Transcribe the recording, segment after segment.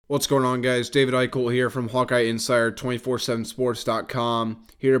What's going on, guys? David Eichel here from Hawkeye Insider 247sports.com,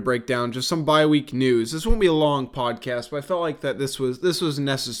 here to break down just some bye-week news. This won't be a long podcast, but I felt like that this was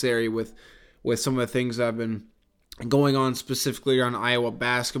necessary with some of the things that have been going on specifically around Iowa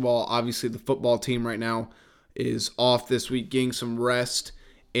basketball. Obviously, the football team right now is off this week, getting some rest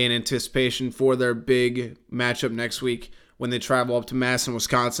in anticipation for their big matchup next week when they travel up to Madison,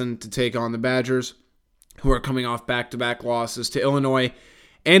 Wisconsin to take on the Badgers, who are coming off back-to-back losses to Illinois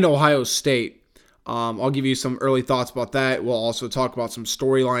and Ohio State. I'll give you some early thoughts about that. We'll also talk about some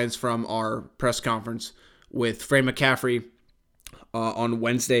storylines from our press conference with Fran McCaffrey on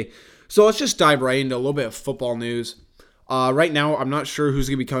Wednesday. So let's just dive right into a little bit of football news. Right now, I'm not sure who's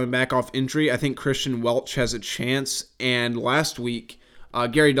going to be coming back off injury. I think Christian Welch has a chance. And last week,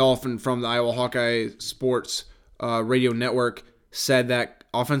 Gary Dolphin from the Iowa Hawkeye Sports Radio Network said that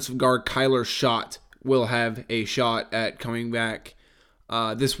offensive guard Kyler Schott will have a shot at coming back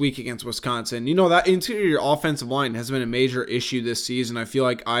this week against Wisconsin. You know, that interior offensive line has been a major issue this season. I feel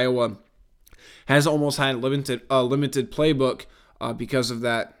like Iowa has almost had limited playbook because of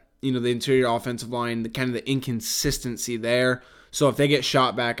that. You know, the interior offensive line, the kind of the inconsistency there. So if they get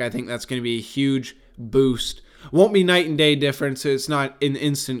shot back, I think that's going to be a huge boost. Won't be night and day difference. It's not an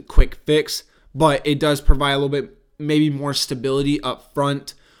instant quick fix, but it does provide a little bit maybe more stability up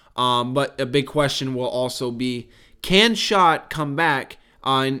front. But a big question will also be, can Schott come back?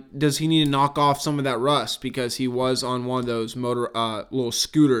 And does he need to knock off some of that rust, because he was on one of those motor little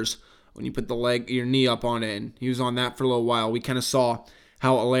scooters when you put your knee up on it, and he was on that for a little while. We kind of saw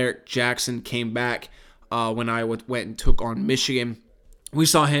how Alaric Jackson came back when Iowa went and took on Michigan. We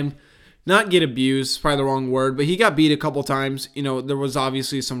saw him not get abused, probably the wrong word, but he got beat a couple times. You know, there was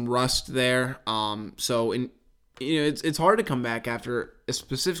obviously some rust there. It's hard to come back after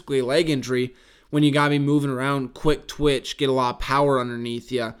specifically a leg injury when you got to be moving around, quick twitch, get a lot of power underneath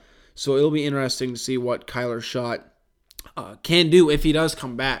you. So it'll be interesting to see what Kyler Schott can do if he does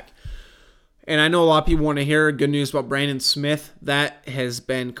come back. And I know a lot of people want to hear good news about Brandon Smith. That has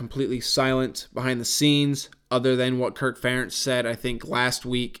been completely silent behind the scenes, other than what Kirk Ferentz said, I think, last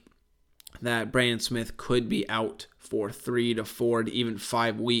week, that Brandon Smith could be out for 3 to 4 to even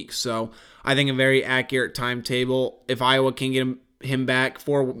 5 weeks. So I think a very accurate timetable. If Iowa can get him back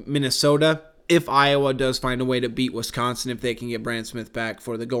for Minnesota, if Iowa does find a way to beat Wisconsin, if they can get Brandon Smith back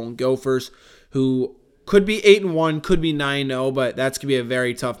for the Golden Gophers, who could be 8-1, could be 9-0, but that's going to be a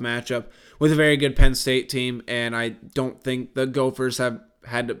very tough matchup with a very good Penn State team, and I don't think the Gophers have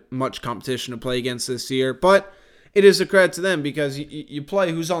had much competition to play against this year. But it is a credit to them, because you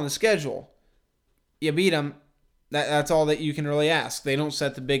play who's on the schedule. You beat them. That's all that you can really ask. They don't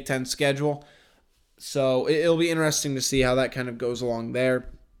set the Big Ten schedule, so it'll be interesting to see how that kind of goes along there.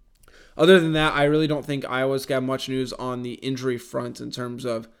 Other than that, I really don't think Iowa's got much news on the injury front in terms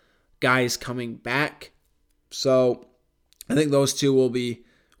of guys coming back. So I think those two will be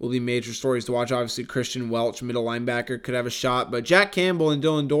major stories to watch. Obviously, Christian Welch, middle linebacker, could have a shot, but Jack Campbell and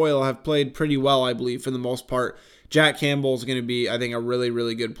Dylan Doyle have played pretty well, I believe, for the most part. Jack Campbell is going to be, I think, a really,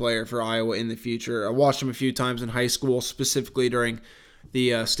 really good player for Iowa in the future. I watched him a few times in high school, specifically during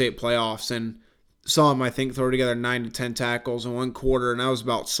the state playoffs, and saw him, I think, throw together 9 to 10 tackles in one quarter, and I was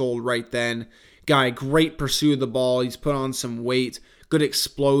about sold right then. Guy, great pursuit of the ball. He's put on some weight, good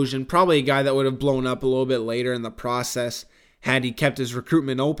explosion. Probably a guy that would have blown up a little bit later in the process had he kept his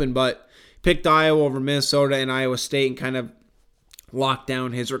recruitment open, but picked Iowa over Minnesota and Iowa State and kind of locked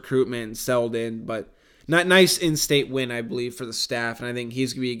down his recruitment and settled in. But not nice in-state win, I believe, for the staff, and I think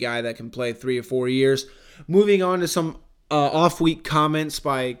he's going to be a guy that can play 3 or 4 years. Moving on to some off-week comments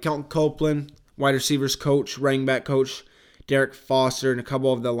by Kelton Copeland, wide receivers coach, running back coach Derek Foster, and a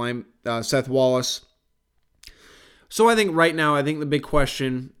couple of the Seth Wallace. So I think right now, the big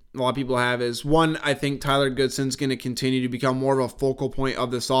question a lot of people have is, one, I think Tyler Goodson's going to continue to become more of a focal point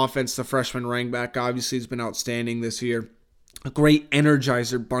of this offense. The freshman running back obviously has been outstanding this year. A great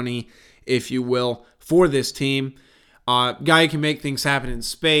energizer bunny, if you will, for this team. Guy who can make things happen in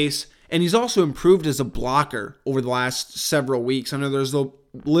space. And he's also improved as a blocker over the last several weeks. I know there's a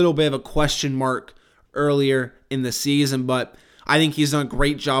little bit of a question mark earlier in the season, but I think he's done a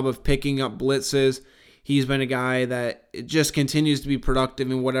great job of picking up blitzes. He's been a guy that just continues to be productive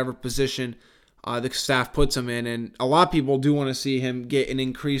in whatever position the staff puts him in. And a lot of people do want to see him get an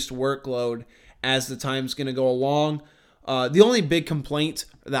increased workload as the time's going to go along. The only big complaint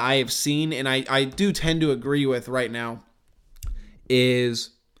that I have seen, and I do tend to agree with right now,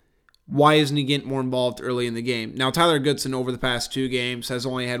 is why isn't he getting more involved early in the game? Now, Tyler Goodson over the past 2 games has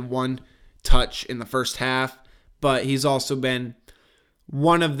only had 1 touch in the first half, but he's also been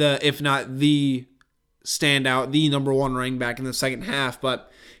one of the, if not the standout, the number one running back in the second half.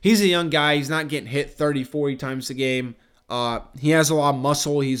 But he's a young guy. He's not getting hit 30, 40 times a game. He has a lot of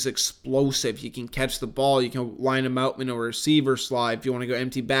muscle. He's explosive. He can catch the ball. You can line him out in a receiver slot if you want to go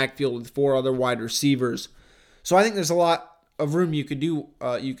empty backfield with 4 other wide receivers. So I think there's a lot of room you could do.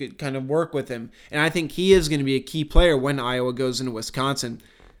 You could kind of work with him. And I think he is going to be a key player when Iowa goes into Wisconsin.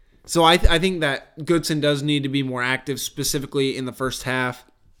 So I think that Goodson does need to be more active, specifically in the first half.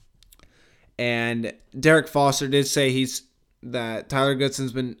 And Derek Foster did say that Tyler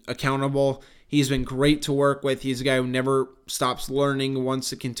Goodson's been accountable. He's been great to work with. He's a guy who never stops learning, wants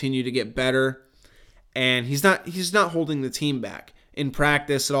to continue to get better. And he's not holding the team back in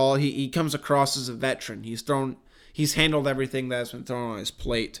practice at all. He comes across as a veteran. He's handled everything that's been thrown on his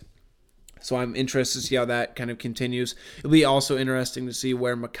plate. So I'm interested to see how that kind of continues. It'll be also interesting to see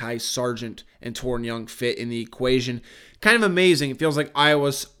where Mekhi Sargent and Toren Young fit in the equation. Kind of amazing. It feels like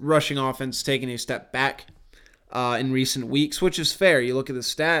Iowa's rushing offense taking a step back in recent weeks, which is fair. You look at the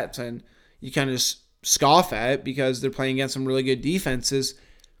stats and you kind of just scoff at it because they're playing against some really good defenses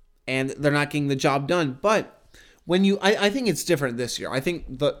and they're not getting the job done. But I think it's different this year. I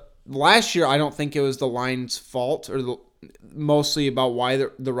think last year, I don't think it was the line's fault or mostly about why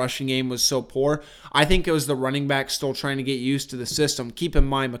the rushing game was so poor. I think it was the running back still trying to get used to the system. Keep in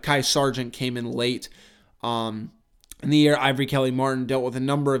mind, Mekhi Sargent came in late. In the year, Ivory Kelly-Martin dealt with a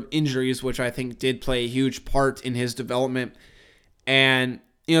number of injuries, which I think did play a huge part in his development. And,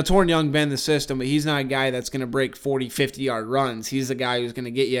 Toren Young been in the system, but he's not a guy that's going to break 40, 50-yard runs. He's a guy who's going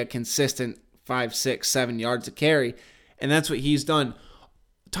to get you a consistent 5, 6, 7 yards to carry, and that's what he's done.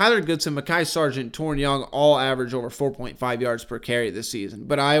 Tyler Goodson, Mekhi Sargent, Toren Young all average over 4.5 yards per carry this season.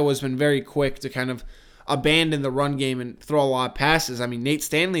 But Iowa's been very quick to kind of abandon the run game and throw a lot of passes. I mean, Nate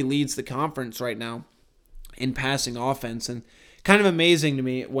Stanley leads the conference right now in passing offense. And kind of amazing to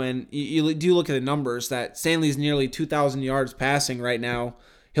me when you do look at the numbers that Stanley's nearly 2,000 yards passing right now.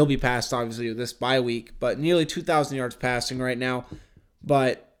 He'll be passed, obviously, this bye week. But nearly 2,000 yards passing right now.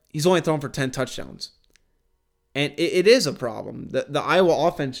 But he's only thrown for 10 touchdowns. And it is a problem. The Iowa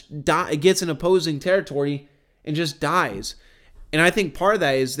offense gets in opposing territory and just dies. And I think part of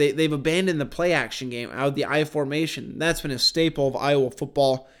that is they've abandoned the play action game out of the I formation. That's been a staple of Iowa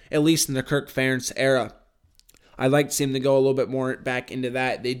football, at least in the Kirk Ferentz era. I'd like to see them to go a little bit more back into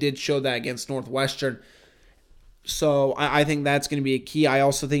that. They did show that against Northwestern. So I think that's going to be a key. I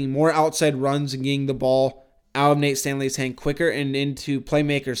also think more outside runs and getting the ball out of Nate Stanley's hand quicker and into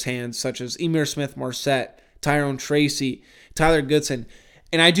playmakers' hands, such as Ihmir Smith-Marsette, Tyrone Tracy, Tyler Goodson.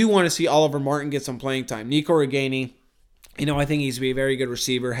 And I do want to see Oliver Martin get some playing time. Nico Reganey, I think he's going to be a very good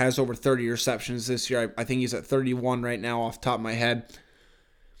receiver, has over 30 receptions this year. I think he's at 31 right now off the top of my head.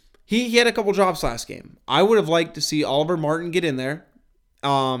 He had a couple drops last game. I would have liked to see Oliver Martin get in there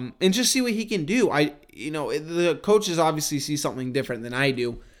and just see what he can do. The coaches obviously see something different than I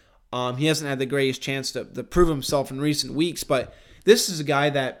do. He hasn't had the greatest chance to prove himself in recent weeks, but this is a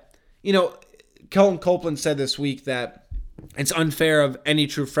guy that, Kellen Copeland said this week that it's unfair of any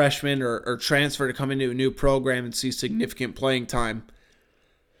true freshman or transfer to come into a new program and see significant playing time.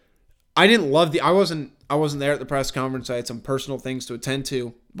 I didn't love I wasn't there at the press conference. I had some personal things to attend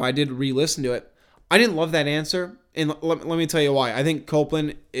to, but I did re-listen to it. I didn't love that answer, and let me tell you why. I think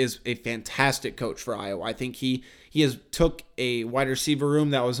Copeland is a fantastic coach for Iowa. I think he has took a wide receiver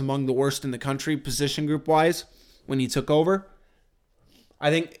room that was among the worst in the country, position group wise, when he took over. I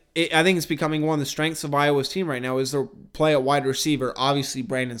think it's becoming one of the strengths of Iowa's team right now is their play at wide receiver. Obviously,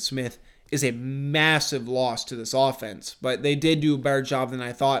 Brandon Smith is a massive loss to this offense, but they did do a better job than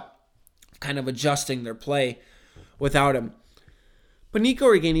I thought, kind of adjusting their play without him. But Nico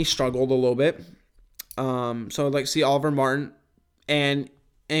Reganey struggled a little bit, so I'd like to see Oliver Martin. And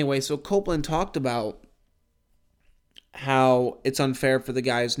anyway, so Copeland talked about how it's unfair for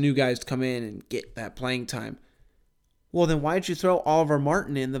the new guys to come in and get that playing time. Well, then why did you throw Oliver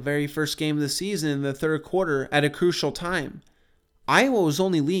Martin in the very first game of the season in the third quarter at a crucial time? Iowa was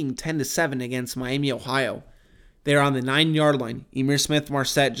only leading 10-7 against Miami, Ohio. They're on the 9-yard line. Ihmir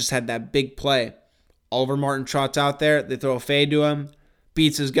Smith-Marsette just had that big play. Oliver Martin trots out there. They throw a fade to him.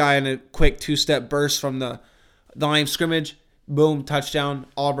 Beats his guy in a quick 2-step burst from the line of scrimmage. Boom, touchdown.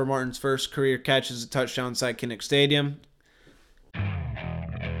 Oliver Martin's first career catch is a touchdown inside Kinnick Stadium.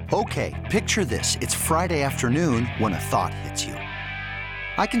 Okay, picture this. It's Friday afternoon when a thought hits you.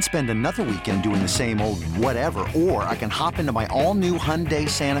 I can spend another weekend doing the same old whatever, or I can hop into my all-new Hyundai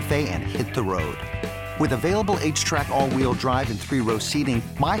Santa Fe and hit the road. With available H-Track all-wheel drive and 3-row seating,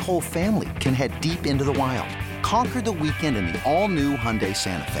 my whole family can head deep into the wild. Conquer the weekend in the all-new Hyundai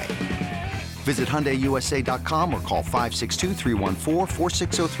Santa Fe. Visit HyundaiUSA.com or call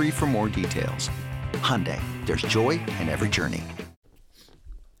 562-314-4603 for more details. Hyundai, there's joy in every journey.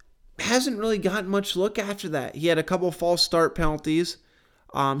 Hasn't really gotten much look after that. He had a couple false start penalties.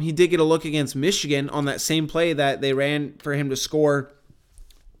 He did get a look against Michigan on that same play that they ran for him to score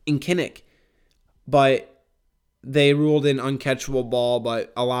in Kinnick. But they ruled an uncatchable ball.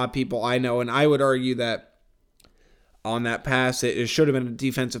 But a lot of people I know, and I would argue that on that pass, it should have been a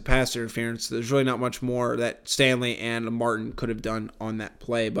defensive pass interference. There's really not much more that Stanley and Martin could have done on that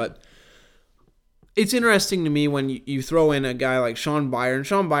play. But it's interesting to me when you throw in a guy like Sean Beyer, and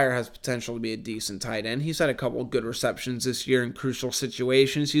Sean Beyer has potential to be a decent tight end. He's had a couple of good receptions this year in crucial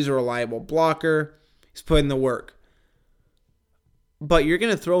situations. He's a reliable blocker. He's put in the work. But you're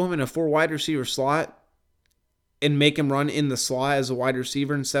going to throw him in a 4 wide receiver slot and make him run in the slot as a wide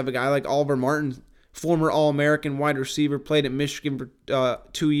receiver instead of a guy like Oliver Martin, former All-American wide receiver, played at Michigan for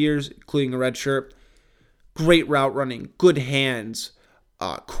 2 years, including a red shirt. Great route running, good hands,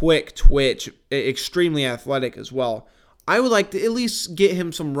 quick twitch, extremely athletic as well. I would like to at least get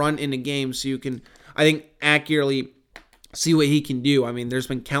him some run in the game so you can, I think, accurately see what he can do. I mean, there's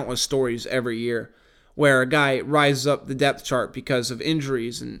been countless stories every year where a guy rises up the depth chart because of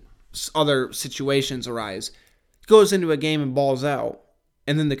injuries and other situations arise, goes into a game and balls out,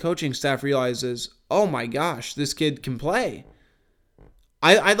 and then the coaching staff realizes, oh my gosh, this kid can play.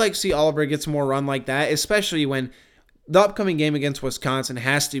 I'd like to see Oliver get some more run like that, especially when the upcoming game against Wisconsin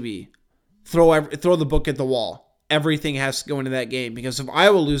has to be throw the book at the wall. Everything has to go into that game, because if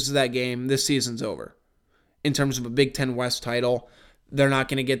Iowa loses that game, this season's over. In terms of a Big Ten West title, they're not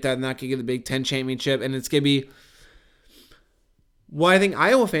going to get that. They're not going to get the Big Ten championship, and it's going to be what I think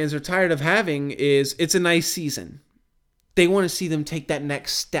Iowa fans are tired of having. Is it's a nice season. They want to see them take that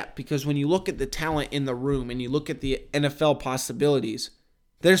next step, because when you look at the talent in the room and you look at the NFL possibilities,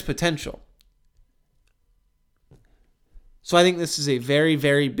 there's potential. So I think this is a very,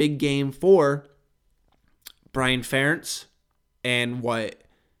 very big game for Brian Ferentz, and a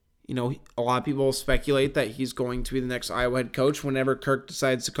lot of people speculate that he's going to be the next Iowa head coach whenever Kirk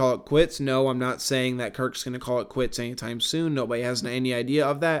decides to call it quits. No, I'm not saying that Kirk's going to call it quits anytime soon. Nobody has any idea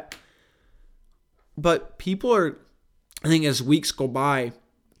of that. But people are, I think as weeks go by,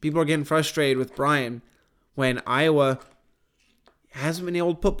 people are getting frustrated with Brian when Iowa hasn't been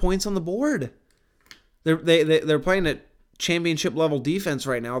able to put points on the board. They're playing at championship level defense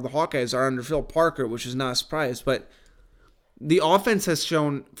right now. The Hawkeyes are under Phil Parker, which is not a surprise, but the offense has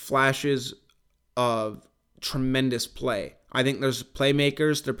shown flashes of tremendous play. I think there's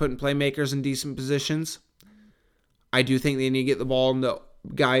playmakers. They're putting playmakers in decent positions. I do think they need to get the ball into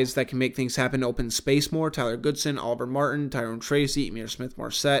guys that can make things happen, open space more. Tyler Goodson, Oliver Martin, Tyrone Tracy, Emir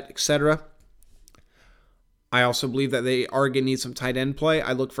Smith-Marset, etc. I also believe that they are going to need some tight end play.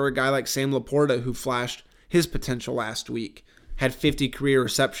 I look for a guy like Sam Laporta, who flashed his potential last week. Had 50 career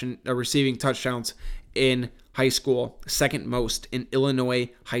receiving touchdowns in high school, second most in Illinois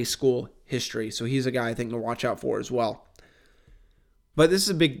high school history. So he's a guy I think to watch out for as well. But this is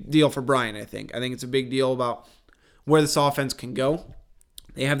a big deal for Brian, I think. I think it's a big deal about where this offense can go.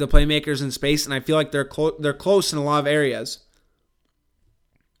 They have the playmakers in space, and I feel like they're close in a lot of areas.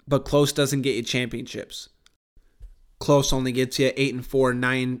 But close doesn't get you championships. Close only gets you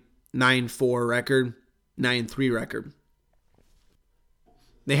 8-4, 9-4 record, 9-3 record.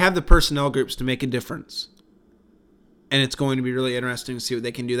 They have the personnel groups to make a difference. And it's going to be really interesting to see what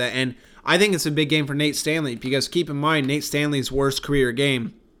they can do that. And I think it's a big game for Nate Stanley, because keep in mind, Nate Stanley's worst career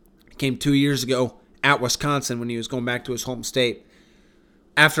game came 2 years ago at Wisconsin when he was going back to his home state.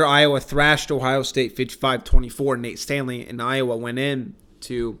 After Iowa thrashed Ohio State 55-24, Nate Stanley and Iowa went in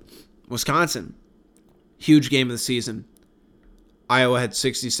to Wisconsin. Huge game of the season. Iowa had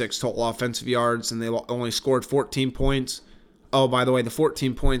 66 total offensive yards, and they only scored 14 points. Oh, by the way, the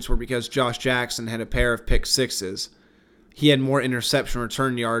 14 points were because Josh Jackson had a pair of pick sixes. He had more interception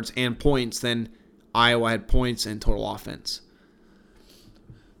return yards and points than Iowa had points and total offense.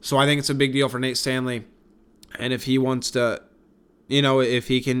 So I think it's a big deal for Nate Stanley. And if he wants to, if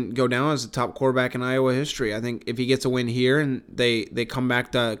he can go down as the top quarterback in Iowa history, I think if he gets a win here and they come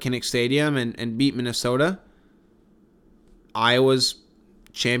back to Kinnick Stadium and beat Minnesota, Iowa's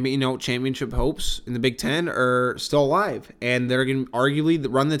championship hopes in the Big Ten are still alive, and they're going to arguably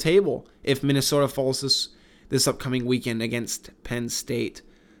run the table if Minnesota falls this upcoming weekend against Penn State.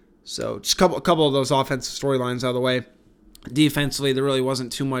 So just a couple of those offensive storylines out of the way. Defensively, there really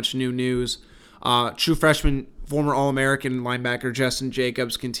wasn't too much new news. True freshman, former All-American linebacker Justin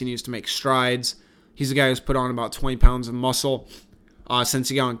Jacobs continues to make strides. He's a guy who's put on about 20 pounds of muscle since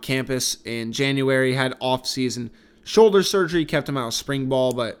he got on campus in January. Had off-season shoulder surgery, kept him out of spring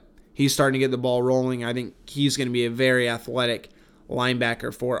ball, but he's starting to get the ball rolling. I think he's going to be a very athletic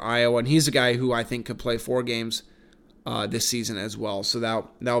linebacker for Iowa, and he's a guy who I think could play 4 games this season as well. So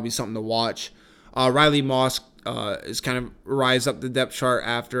that'll be something to watch. Riley Moss is kind of rise up the depth chart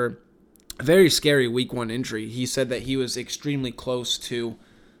after a very scary week 1 injury. He said that he was extremely close to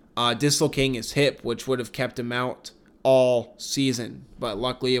dislocating his hip, which would have kept him out all season, but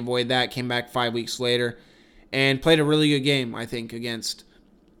luckily avoided that. Came back 5 weeks later and played a really good game, I think, against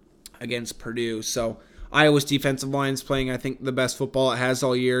Purdue. So Iowa's defensive line is playing, I think, the best football it has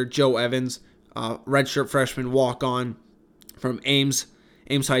all year. Joe Evans, redshirt freshman walk-on from Ames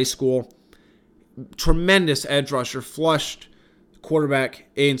High School. Tremendous edge rusher, flushed quarterback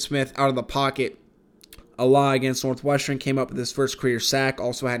Aiden Smith out of the pocket a lot against Northwestern, came up with his first career sack,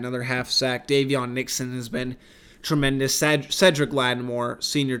 also had another half sack. Davion Nixon has been tremendous. Cedric Lattimore,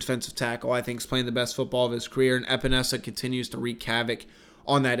 senior defensive tackle, I think is playing the best football of his career, and Epinesa continues to wreak havoc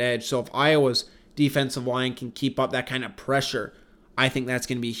on that edge. So if Iowa's defensive line can keep up that kind of pressure, I think that's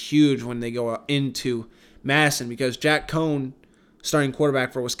going to be huge when they go into Madison, because Jack Cohn, starting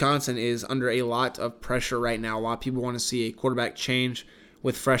quarterback for Wisconsin, is under a lot of pressure right now. A lot of people want to see a quarterback change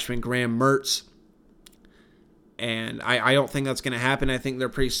with freshman Graham Mertz, and I don't think that's going to happen. I think they're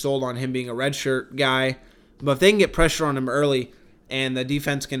pretty sold on him being a redshirt guy, but if they can get pressure on him early and the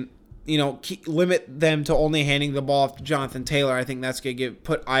defense can, limit them to only handing the ball off to Jonathan Taylor, I think that's going to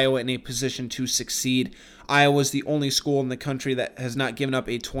put Iowa in a position to succeed. Iowa's the only school in the country that has not given up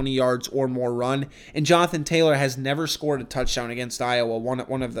a 20 yards or more run, and Jonathan Taylor has never scored a touchdown against Iowa,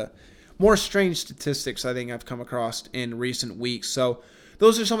 one of the more strange statistics I think I've come across in recent weeks. So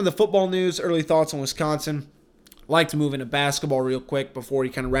those are some of the football news, early thoughts on Wisconsin. I'd like to move into basketball real quick before we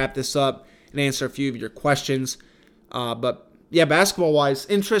kind of wrap this up and answer a few of your questions. But yeah, basketball-wise,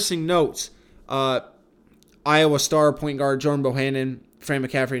 interesting notes. Iowa star point guard Jordan Bohannon, Fran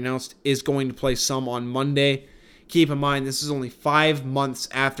McCaffery announced, is going to play some on Monday. Keep in mind, this is only 5 months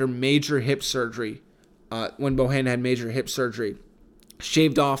after major hip surgery, when Bohannon had major hip surgery.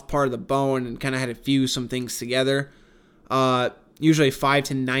 Shaved off part of the bone and kind of had to fuse some things together. Usually a 5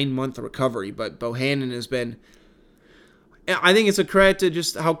 to 9 month recovery, but Bohannon has been... I think it's a credit to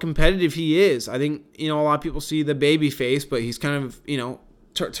just how competitive he is. I think, a lot of people see the baby face, but he's kind of,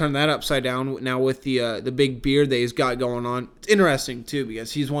 turned that upside down now with the big beard that he's got going on. It's interesting, too,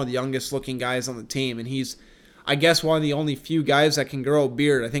 because he's one of the youngest looking guys on the team, and he's, I guess, one of the only few guys that can grow a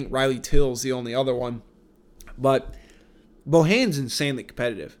beard. I think Riley Till's the only other one. But Bohannon's insanely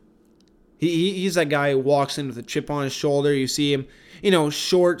competitive. He's that guy who walks in with a chip on his shoulder. You see him,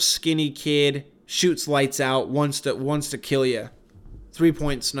 short, skinny kid, shoots lights out, wants to kill you.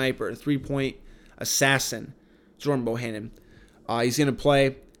 3-point sniper, 3-point assassin, Jordan Bohannon. He's going to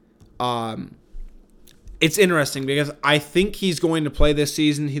play. It's interesting because I think he's going to play this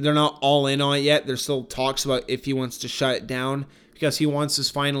season. They're not all in on it yet. There's still talks about if he wants to shut it down because he wants his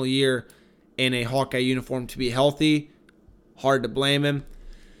final year in a Hawkeye uniform to be healthy. Hard to blame him.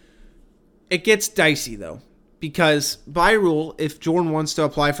 It gets dicey, though, because by rule, if Jordan wants to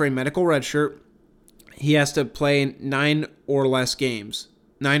apply for a medical red shirt, he has to play 9 or less games,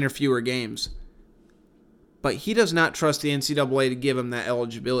 9 or fewer games. But he does not trust the NCAA to give him that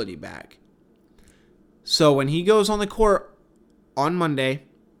eligibility back. So when he goes on the court on Monday,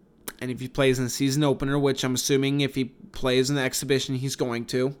 and if he plays in the season opener, which I'm assuming if he plays in the exhibition he's going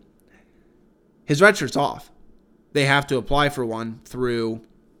to, his red shirt's off. They have to apply for one through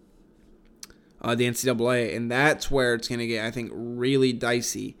the NCAA, and that's where it's going to get, I think, really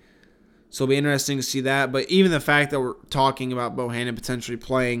dicey. So it'll be interesting to see that. But even the fact that we're talking about Bohannon potentially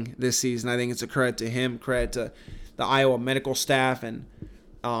playing this season, I think it's a credit to him, credit to the Iowa medical staff, and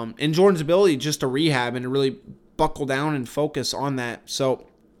Jordan's ability just to rehab and to really buckle down and focus on that. So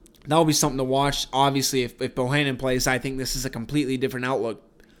that'll be something to watch. Obviously, if Bohannon plays, I think this is a completely different outlook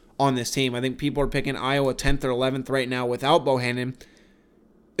on this team. I think people are picking Iowa 10th or 11th right now without Bohannon.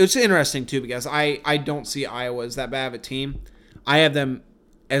 It's interesting, too, because I don't see Iowa as that bad of a team. I have them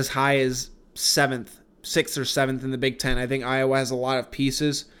as high as 6th or 7th in the Big Ten. I think Iowa has a lot of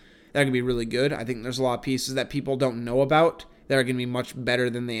pieces that are going to be really good. I think there's a lot of pieces that people don't know about that are going to be much better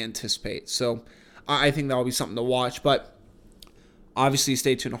than they anticipate. So I think that'll be something to watch. But obviously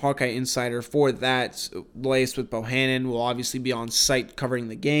stay tuned to Hawkeye Insider for that. Laced with Bohannon will obviously be on site covering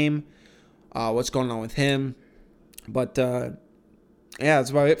the game, what's going on with him. But yeah, that's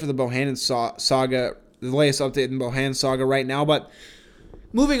about it for the Bohannon saga, the latest update in Bohannon saga right now. But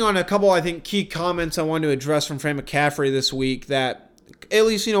moving on to a couple, I think, key comments I wanted to address from Fran McCaffery this week that at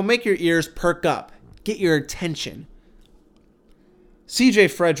least, make your ears perk up, get your attention.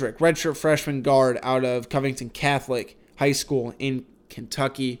 CJ Frederick, redshirt freshman guard out of Covington Catholic High School in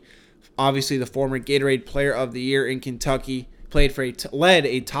Kentucky. Obviously the former Gatorade Player of the Year in Kentucky. led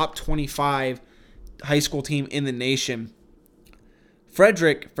a top 25 high school team in the nation.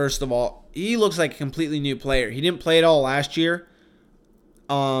 Frederick, first of all, he looks like a completely new player. He didn't play at all last year,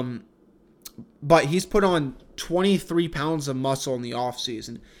 but he's put on 23 pounds of muscle in the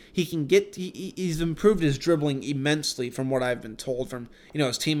offseason. He's improved his dribbling immensely from what I've been told from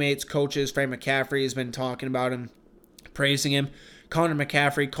his teammates, coaches. Fran McCaffrey has been talking about him, praising him. Connor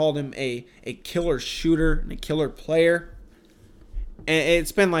McCaffrey called him a killer shooter and a killer player. And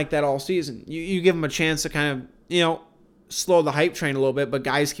it's been like that all season. You give him a chance to kind of, slow the hype train a little bit, but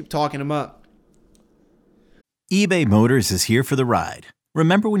guys keep talking him up. eBay Motors is here for the ride.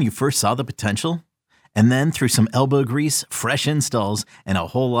 Remember when you first saw the potential? And then through some elbow grease, fresh installs, and a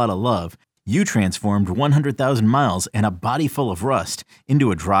whole lot of love, you transformed 100,000 miles and a body full of rust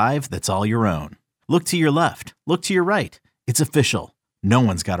into a drive that's all your own. Look to your left. Look to your right. It's official. No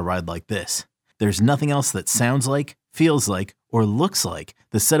one's got a ride like this. There's nothing else that sounds like, feels like, or looks like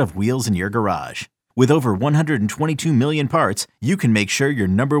the set of wheels in your garage. With over 122 million parts, you can make sure your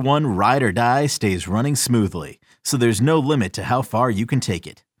number one ride or die stays running smoothly, so there's no limit to how far you can take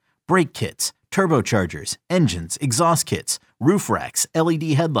it. Brake kits, turbochargers, engines, exhaust kits, roof racks, LED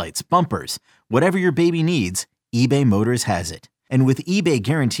headlights, bumpers, whatever your baby needs, eBay Motors has it. And with eBay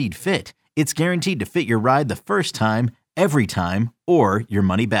Guaranteed Fit, it's guaranteed to fit your ride the first time, every time, or your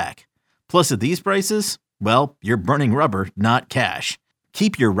money back. Plus at these prices, well, you're burning rubber, not cash.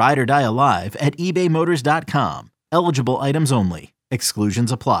 Keep your ride or die alive at ebaymotors.com. Eligible items only.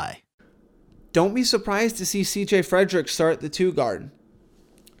 Exclusions apply. Don't be surprised to see CJ Frederick start the 2 guard.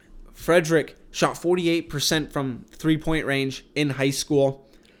 Frederick shot 48% from three-point range in high school.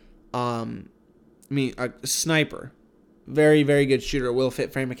 A sniper. Very, very good shooter. Will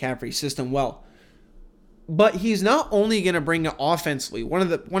fit Fran McCaffrey's system well. But he's not only going to bring it offensively. One of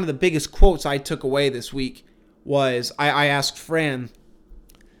the biggest quotes I took away this week was I asked Fran,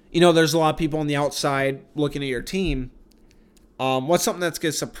 there's a lot of people on the outside looking at your team. What's something that's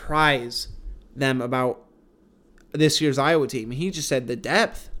going to surprise them about this year's Iowa team? And he just said the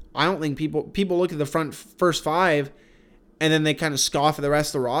depth. I don't think people look at the first 5 and then they kind of scoff at the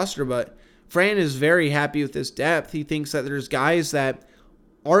rest of the roster. But Fran is very happy with this depth. He thinks that there's guys that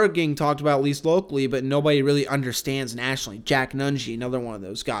are getting talked about, at least locally, but nobody really understands nationally. Jack Nunge, another one of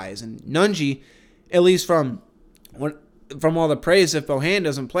those guys. And Nunge, at least from all the praise, if Bohan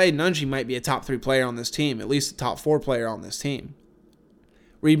doesn't play, Nunge might be a top 3 player on this team, at least a top 4 player on this team.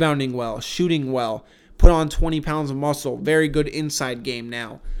 Rebounding well, shooting well, put on 20 pounds of muscle, very good inside game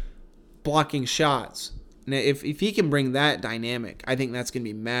now, blocking shots. Now, if he can bring that dynamic, I think that's going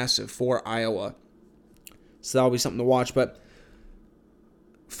to be massive for Iowa. So that'll be something to watch. But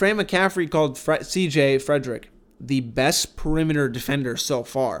Fran McCaffrey called CJ Frederick the best perimeter defender so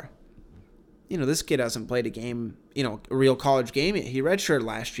far. This kid hasn't played a game, a real college game yet. He redshirted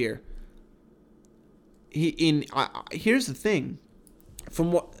last year. Here's the thing.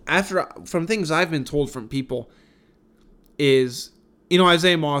 From things I've been told from people is,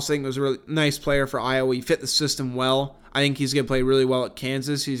 Isaiah Moss, I think, was a really nice player for Iowa. He fit the system well. I think he's going to play really well at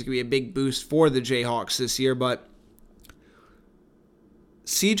Kansas. He's going to be a big boost for the Jayhawks this year. But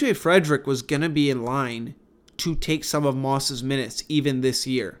CJ Frederick was going to be in line to take some of Moss's minutes even this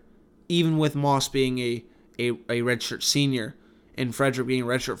year, even with Moss being a redshirt senior and Frederick being a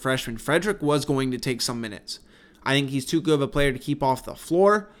redshirt freshman. Frederick was going to take some minutes. I think he's too good of a player to keep off the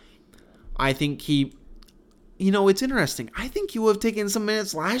floor. I think it's interesting. I think he would have taken some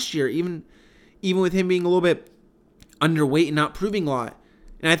minutes last year, even with him being a little bit underweight and not proving a lot.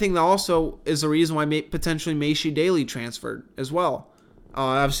 And I think that also is the reason why potentially Macy Daly transferred as well.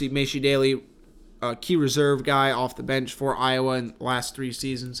 Obviously, Macy Daly, a key reserve guy off the bench for Iowa in the last 3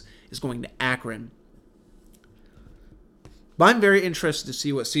 seasons, is going to Akron. But I'm very interested to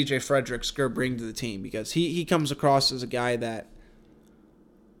see what CJ Frederick's going to bring to the team, because he comes across as a guy that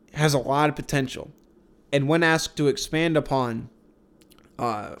has a lot of potential. And when asked to expand upon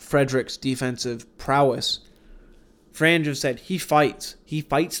Frederick's defensive prowess, Fran just said he fights. He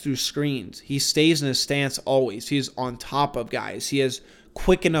fights through screens. He stays in his stance always. He's on top of guys. He has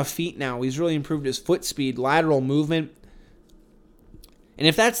quick enough feet now. He's really improved his foot speed, lateral movement. And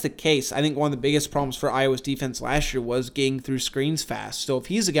if that's the case, I think one of the biggest problems for Iowa's defense last year was getting through screens fast. So if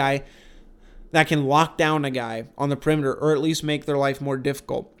he's a guy that can lock down a guy on the perimeter or at least make their life more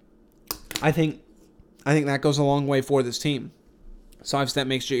difficult, I think that goes a long way for this team. So obviously that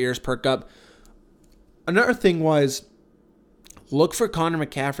makes your ears perk up. Another thing was, look for Connor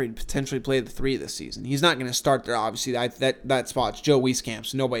McCaffrey to potentially play the 3 this season. He's not going to start there, obviously. That spot's Joe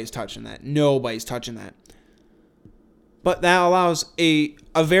Wieskamp. Nobody's touching that. Nobody's touching that. But that allows a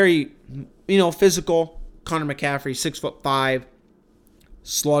very, physical Connor McCaffrey, 6'5",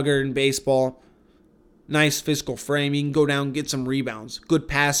 slugger in baseball, nice physical frame. He can go down and get some rebounds. Good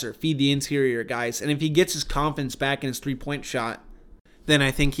passer, feed the interior guys. And if he gets his confidence back in his three-point shot, then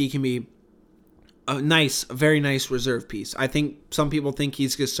I think he can be a very nice reserve piece. I think some people think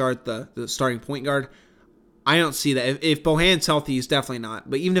he's going to start the starting point guard. I don't see that. If Bohannon's healthy, he's definitely not.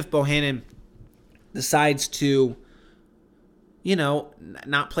 But even if Bohannon decides to,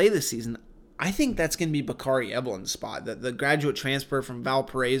 not play this season, I think that's going to be Bakari Evelyn's spot, the graduate transfer from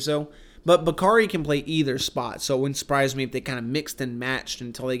Valparaiso. But Bakari can play either spot, so it wouldn't surprise me if they kind of mixed and matched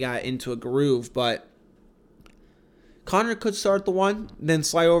until they got into a groove. But Connor could start the 1, then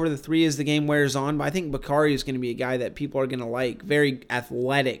slide over the 3 as the game wears on. But I think Bakari is going to be a guy that people are going to like. Very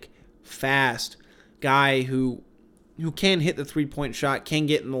athletic, fast guy who can hit the three-point shot, can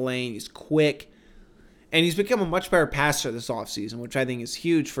get in the lane. He's quick. And he's become a much better passer this offseason, which I think is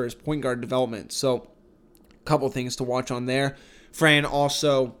huge for his point guard development. So a couple things to watch on there. Fran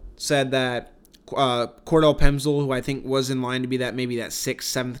also said that Cordell Pemsl, who I think was in line to be maybe that 6th,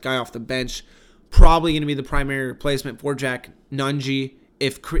 7th guy off the bench, probably going to be the primary replacement for Jack Nunge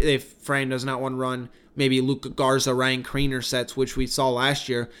if Fran does not want to run maybe Luka Garza, Ryan Kriener sets, which we saw last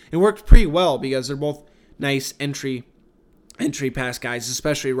year. It worked pretty well because they're both nice entry pass guys,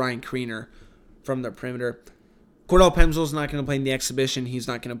 especially Ryan Kriener from the perimeter. Cordell Pemsl is not going to play in the exhibition. He's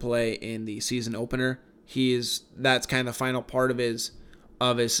not going to play in the season opener. That's kind of the final part of his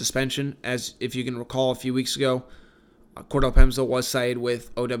suspension. As if you can recall, a few weeks ago, Cordell Pemsl was cited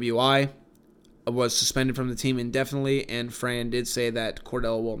with OWI, was suspended from the team indefinitely, and Fran did say that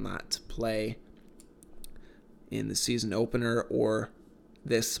Cordell will not play in the season opener or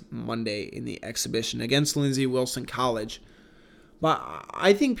this Monday in the exhibition against Lindsey Wilson College. But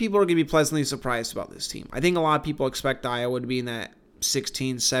I think people are going to be pleasantly surprised about this team. I think a lot of people expect Iowa to be in that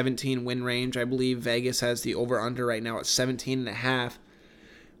 16, 17 win range. I believe Vegas has the over-under right now at 17.5.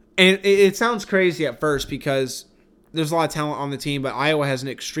 And it sounds crazy at first because there's a lot of talent on the team, but Iowa has an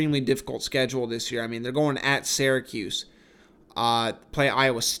extremely difficult schedule this year. I mean, they're going at Syracuse, play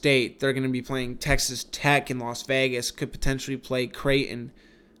Iowa State. They're going to be playing Texas Tech in Las Vegas, could potentially play Creighton.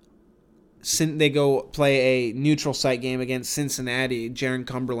 They go play a neutral site game against Cincinnati, Jaron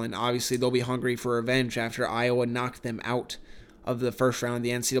Cumberland. Obviously, they'll be hungry for revenge after Iowa knocked them out of the first round of the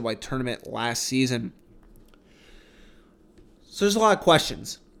NCAA tournament last season. So there's a lot of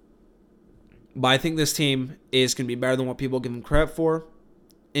questions. But I think this team is going to be better than what people give them credit for.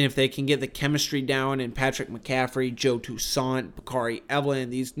 And if they can get the chemistry down and Patrick McCaffrey, Joe Toussaint, Bakari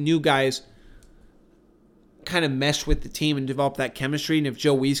Evelyn, these new guys kind of mesh with the team and develop that chemistry, and if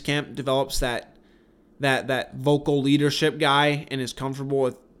Joe Wieskamp develops that vocal leadership guy and is comfortable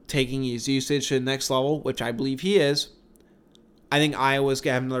with taking his usage to the next level, which I believe he is, I think Iowa's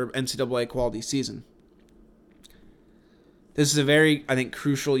going to have another NCAA quality season. This is a very, I think,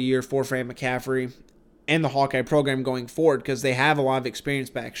 crucial year for Fran McCaffrey and the Hawkeye program going forward because they have a lot of experience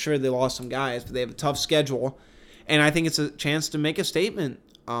back. Sure, they lost some guys, but they have a tough schedule. And I think it's a chance to make a statement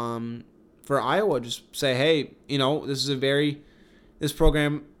for Iowa. Just say, hey, this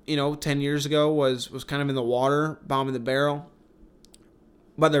program, 10 years ago was kind of in the water, bottom of the barrel.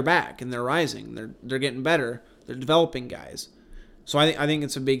 But they're back and they're rising. They're getting better. They're developing guys. So I think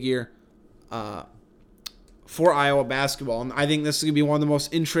it's a big year for Iowa basketball. And I think this is going to be one of the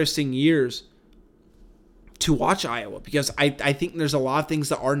most interesting years to watch Iowa because I think there's a lot of things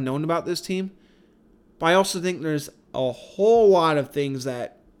that are known about this team. But I also think there's a whole lot of things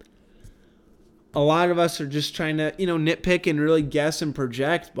that a lot of us are just trying to, nitpick and really guess and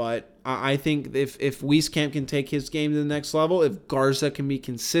project. But I think if Wieskamp can take his game to the next level, if Garza can be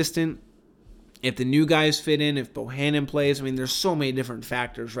consistent, if the new guys fit in, if Bohannon plays, there's so many different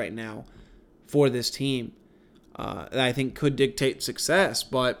factors right now for this team that I think could dictate success.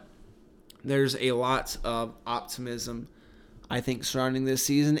 But there's a lot of optimism, I think, surrounding this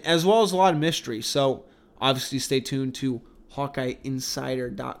season, as well as a lot of mystery. So obviously stay tuned to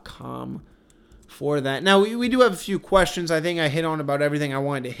HawkeyeInsider.com for that. Now, we do have a few questions. I think I hit on about everything I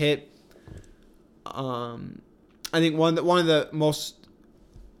wanted to hit. I think one of the most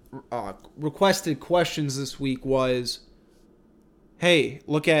requested questions this week was, hey,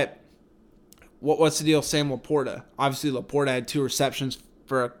 look at what's the deal with Sam Laporta? Obviously, Laporta had 2 receptions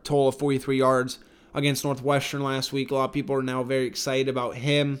for a total of 43 yards against Northwestern last week. A lot of people are now very excited about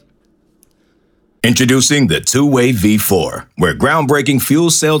him. Introducing the Two-Way V4, where groundbreaking fuel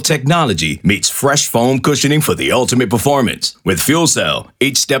cell technology meets fresh foam cushioning for the ultimate performance. With fuel cell,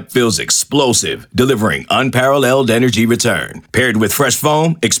 each step feels explosive, delivering unparalleled energy return. Paired with fresh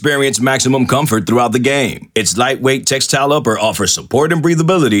foam, experience maximum comfort throughout the game. Its lightweight textile upper offers support and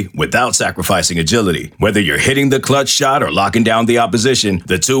breathability without sacrificing agility. Whether you're hitting the clutch shot or locking down the opposition,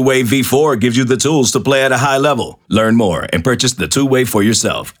 the Two-Way V4 gives you the tools to play at a high level. Learn more and purchase the Two-Way for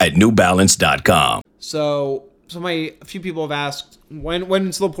yourself at newbalance.com. So a few people have asked,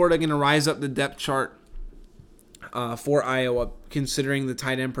 when's Laporta going to rise up the depth chart for Iowa, considering the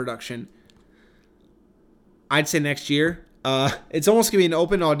tight end production? I'd say next year. It's almost going to be an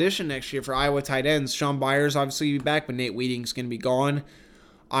open audition next year for Iowa tight ends. Sean Byers obviously be back, but Nate Wheating's going to be gone.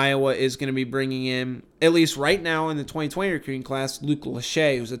 Iowa is going to be bringing in, at least right now in the 2020 recruiting class, Luke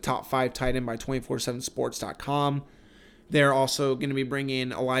Lachey, who's a top 5 tight end by 247sports.com. They're also going to be bringing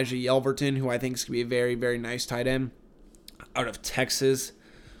in Elijah Yelverton, who I think is going to be a very, very nice tight end out of Texas.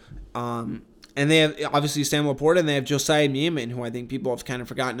 And they have, obviously, Sam Laporta, and they have Josiah Niemann, who I think people have kind of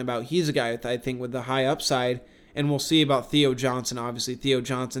forgotten about. He's a guy, I think, with the high upside. And we'll see about Theo Johnson, obviously. Theo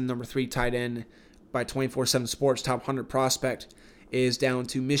Johnson, number 3 tight end by 247 Sports, top 100 prospect, is down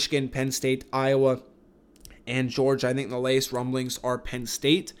to Michigan, Penn State, Iowa, and Georgia. I think the latest rumblings are Penn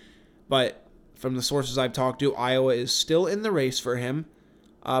State, but from the sources I've talked to, Iowa is still in the race for him,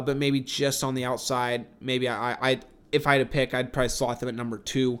 but maybe just on the outside. Maybe if I had to pick, I'd probably slot them at number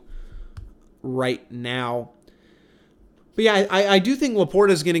 2 right now. But yeah, I do think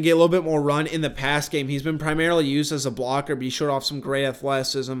Laporta is going to get a little bit more run in the pass game. He's been primarily used as a blocker, but he showed off some great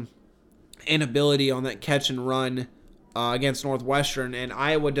athleticism and ability on that catch and run against Northwestern. And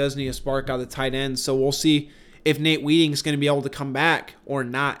Iowa does need a spark out of the tight end, so we'll see if Nate Wheating is going to be able to come back or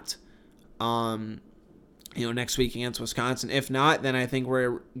not. Next week against Wisconsin. If not, then I think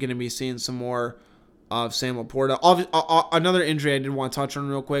we're going to be seeing some more of Sam Laporta. Another injury I did want to touch on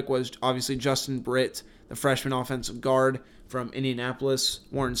real quick was obviously Justin Britt, the freshman offensive guard from Indianapolis,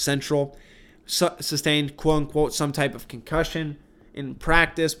 Warren Central, sustained, quote-unquote, some type of concussion in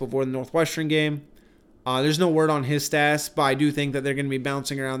practice before the Northwestern game. There's no word on his status, but I do think that they're going to be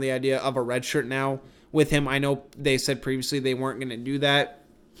bouncing around the idea of a red shirt now with him. I know they said previously they weren't going to do that.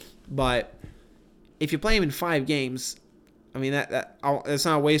 But if you play him in 5 games, I mean, that's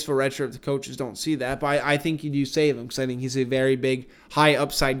not a wasteful redshirt if the coaches don't see that. But I think you do save him because I think he's a very big, high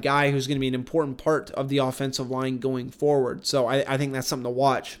upside guy who's going to be an important part of the offensive line going forward. So I think that's something to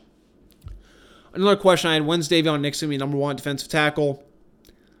watch. Another question I had, when's Davion Nixon be number 1 defensive tackle?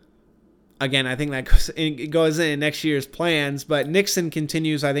 Again, I think that goes in next year's plans. But Nixon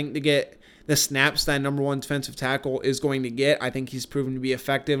continues, I think, to get the snaps that number 1 defensive tackle is going to get. I think he's proven to be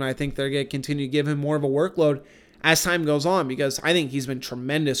effective, and I think they're going to continue to give him more of a workload as time goes on because I think he's been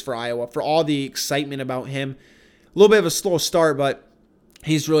tremendous for Iowa, for all the excitement about him. A little bit of a slow start, but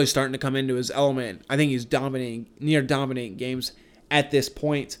he's really starting to come into his element. I think he's near dominating games at this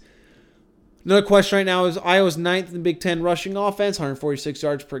point. Another question right now is Iowa's 9th in the Big Ten rushing offense, 146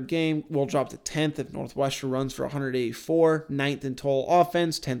 yards per game. Will drop to 10th if Northwestern runs for 184. 9th in total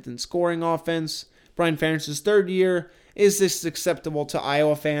offense, 10th in scoring offense. Brian Ferentz's 3rd year. Is this acceptable to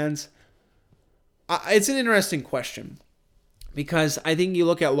Iowa fans? It's an interesting question because I think you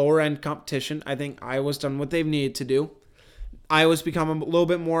look at lower end competition. I think Iowa's done what they've needed to do. Iowa's become a little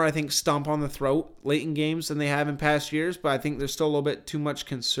bit more, I think, stomp on the throat late in games than they have in past years, but I think there's still a little bit too much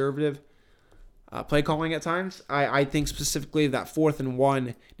conservative play calling at times. I think specifically that 4th and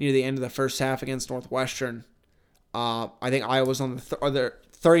 1 near the end of the first half against Northwestern. I think Iowa's on the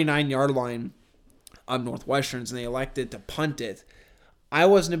 39-yard line of Northwestern's, and they elected to punt it. I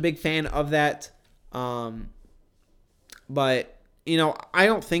wasn't a big fan of that, but I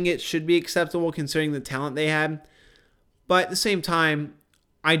don't think it should be acceptable considering the talent they had. But at the same time,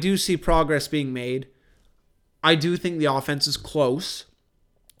 I do see progress being made. I do think the offense is close.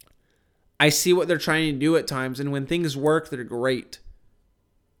 I see what they're trying to do at times, and when things work, they're great.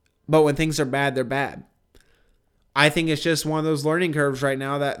 But when things are bad, they're bad. I think it's just one of those learning curves right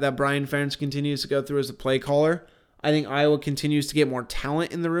now that Brian Ferentz continues to go through as a play caller. I think Iowa continues to get more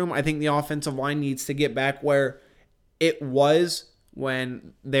talent in the room. I think the offensive line needs to get back where it was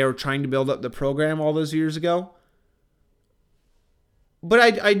when they were trying to build up the program all those years ago.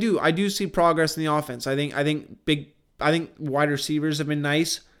 But I do see progress in the offense. I think wide receivers have been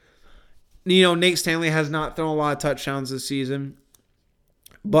nice. Nate Stanley has not thrown a lot of touchdowns this season,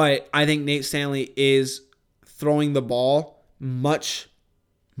 but I think Nate Stanley is throwing the ball much,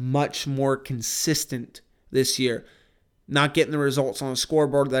 much more consistent this year. Not getting the results on the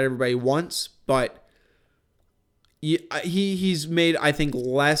scoreboard that everybody wants, but he's made, I think,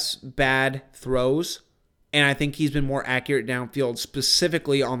 less bad throws, and I think he's been more accurate downfield,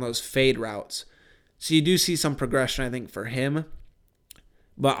 specifically on those fade routes. So you do see some progression, I think, for him.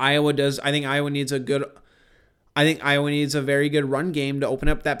 But I think Iowa needs a very good run game to open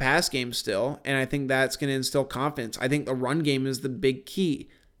up that pass game still, and I think that's going to instill confidence. I think the run game is the big key.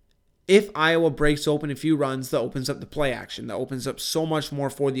 If Iowa breaks open a few runs, that opens up the play action. That opens up so much more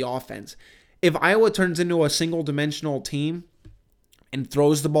for the offense. If Iowa turns into a single-dimensional team and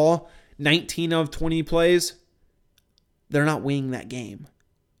throws the ball 19 of 20 plays, they're not winning that game.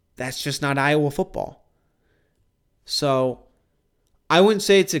 That's just not Iowa football. So I wouldn't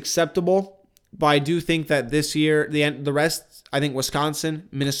say it's acceptable, but I do think that this year, the rest, I think Wisconsin,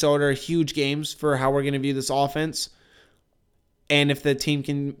 Minnesota are huge games for how we're going to view this offense. And if the team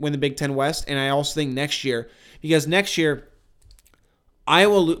can win the Big Ten West. And I also think next year, because next year,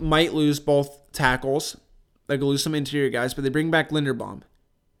 Iowa might lose both tackles. They're going to lose some interior guys, but they bring back Linderbaum.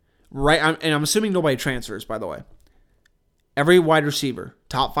 Right, and I'm assuming nobody transfers, by the way. Every wide receiver,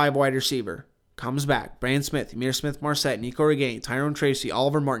 top 5 wide receiver, comes back. Brandon Smith, Ihmir Smith-Marsette, Nico Regain, Tyrone Tracy,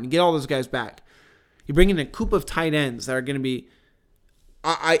 Oliver Martin. Get all those guys back. You bring in a coup of tight ends that are going to be,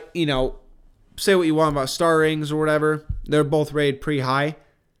 say what you want about star rings or whatever. They're both rated pretty high.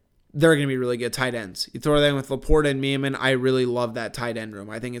 They're going to be really good tight ends. You throw that in with Laporta and Meeman. I really love that tight end room.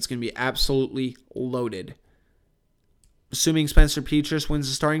 I think it's going to be absolutely loaded. Assuming Spencer Petras wins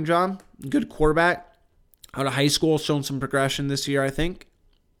the starting job, good quarterback. Out of high school, shown some progression this year, I think.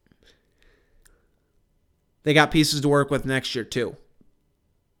 They got pieces to work with next year, too.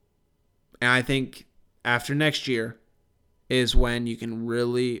 And I think after next year is when you can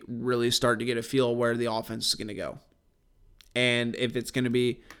really, really start to get a feel where the offense is going to go. And if it's going to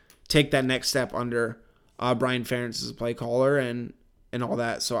be take that next step under Brian Ferentz as a play caller and all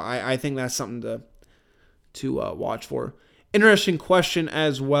that. So I think that's something to watch for. Interesting question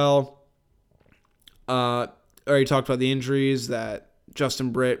as well. Already talked about the injuries, that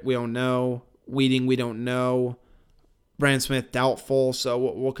Justin Britt, we don't know. Weeding, we don't know. Brandon Smith, doubtful. So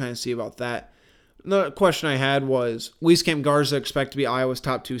we'll kind of see about that. The question I had was, Wieskamp Garza expect to be Iowa's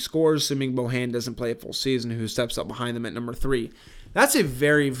top 2 scorers, assuming Bohan doesn't play a full season, who steps up behind them at number 3? That's a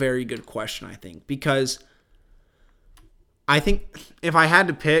very, very good question, I think, because I think if I had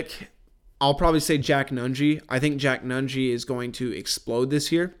to pick, I'll probably say Jack Nunge. I think Jack Nunge is going to explode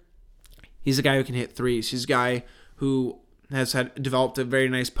this year. He's a guy who can hit threes. He's a guy who has developed a very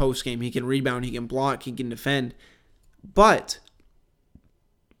nice post game. He can rebound, he can block, he can defend. But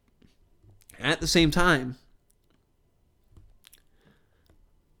at the same time,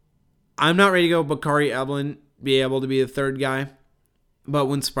 I'm not ready to go Bakari Evelyn be able to be the third guy, but it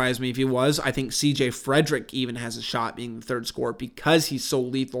wouldn't surprise me if he was. I think CJ Frederick even has a shot being the third scorer because he's so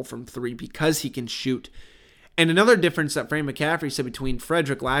lethal from 3, because he can shoot. And another difference that Frank McCaffrey said between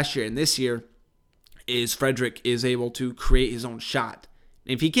Frederick last year and this year is Frederick is able to create his own shot.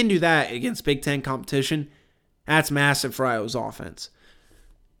 If he can do that against Big Ten competition, that's massive for Iowa's offense.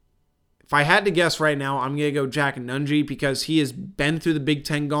 If I had to guess right now, I'm going to go Jack Nunge because he has been through the Big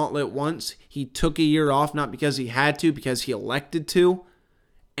Ten gauntlet once. He took a year off, not because he had to, because he elected to,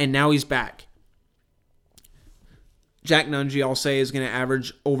 and now he's back. Jack Nunge, I'll say, is going to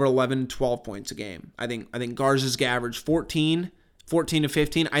average over 11, 12 points a game. I think Garza's going to average 14 to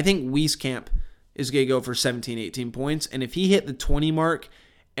 15. I think Wieskamp is going to go for 17, 18 points. And if he hit the 20 mark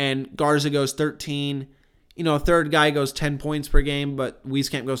and Garza goes 13, a third guy goes 10 points per game, but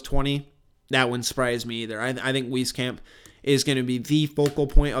Wieskamp goes 20, that wouldn't surprise me either. I think Wieskamp is going to be the focal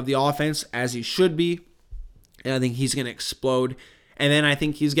point of the offense, as he should be. And I think he's going to explode. And then I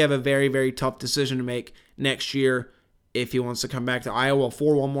think he's going to have a very, very tough decision to make next year if he wants to come back to Iowa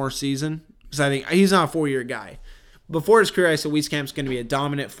for one more season. Because I think he's not a 4-year guy. Before his career, I said Wieskamp's going to be a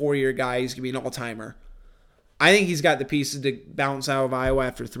dominant 4-year guy. He's going to be an all-timer. I think he's got the pieces to bounce out of Iowa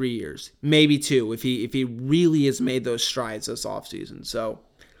after 3 years. Maybe 2 if he really has made those strides this offseason. So,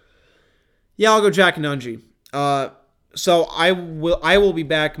 yeah, I'll go Jack Nunge. So I will be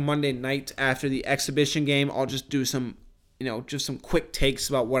back Monday night after the exhibition game. I'll just do some, just some quick takes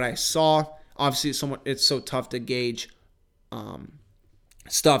about what I saw. Obviously, it's so tough to gauge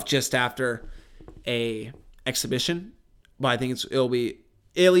stuff just after a exhibition, but I think it'll be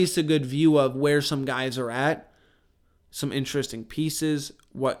at least a good view of where some guys are at, some interesting pieces,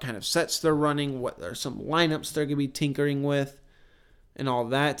 what kind of sets they're running, what are some lineups they're going to be tinkering with, and all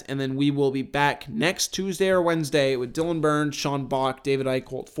that. And then we will be back next Tuesday or Wednesday with Dylan Burns, Sean Bach, David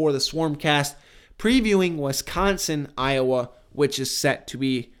Eichholt for the Swarmcast, previewing Wisconsin, Iowa, which is set to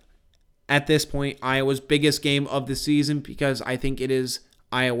be, at this point, Iowa's biggest game of the season, because I think it is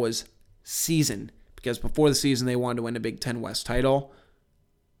Iowa's season, because before the season they wanted to win a Big Ten West title.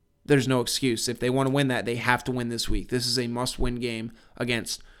 There's no excuse. If they want to win that, they have to win this week. This is a must-win game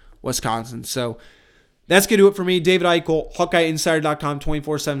against Wisconsin. So that's going to do it for me. David Eichel, HawkeyeInsider.com,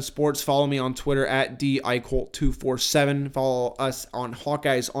 24/7 Sports. Follow me on Twitter at DEichel247. Follow us on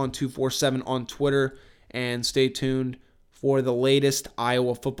Hawkeyes on 247 on Twitter. And stay tuned for the latest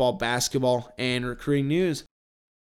Iowa football, basketball, and recruiting news.